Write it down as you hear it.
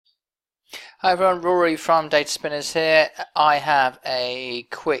Hi everyone, Rory from DataSpinners here. I have a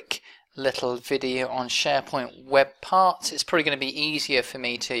quick little video on SharePoint web parts. It's probably going to be easier for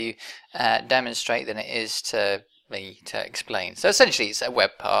me to demonstrate than it is to me to explain. So essentially it's a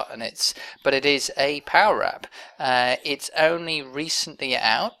web part, and but it is a Power App. It's only recently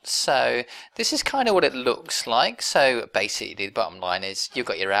out, so this is kind of what it looks like. So basically the bottom line is you've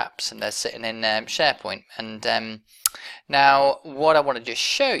got your apps and they're sitting in SharePoint, and now what I want to just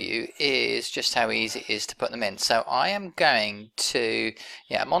show you is just how easy it is to put them in. So I am going to,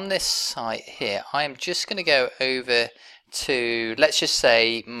 I'm on this site here. I am just going to go over to, let's just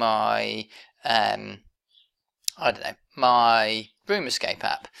say my my Room Escape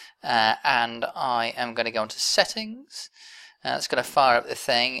app, and I am going to go into settings. It's going to fire up the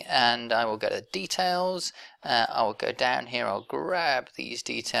thing, and I will go to details. I will go down here, I'll grab these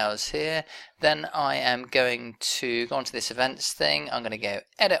details here, then I am going to go onto this events thing. I'm going to go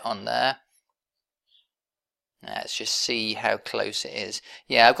edit on there. Let's just see how close it is.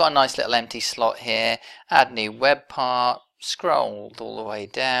 Yeah, I've got a nice little empty slot here. Add new web part, scroll all the way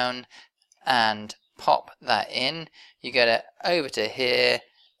down and pop that in. You go over to here,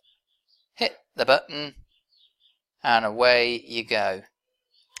 hit the button, and away you go.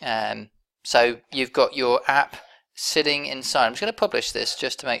 So you've got your app sitting inside. I'm just going to publish this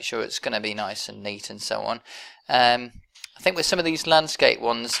just to make sure it's going to be nice and neat and so on. I think with some of these landscape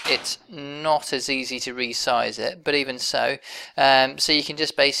ones it's not as easy to resize it, but even so, so you can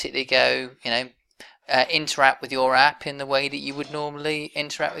just basically go, interact with your app in the way that you would normally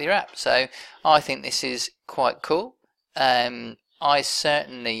interact with your app. So I think this is quite cool. I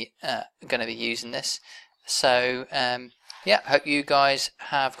certainly going to be using this. So hope you guys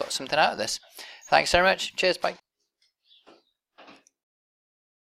have got something out of this. Thanks very much. Cheers, bye.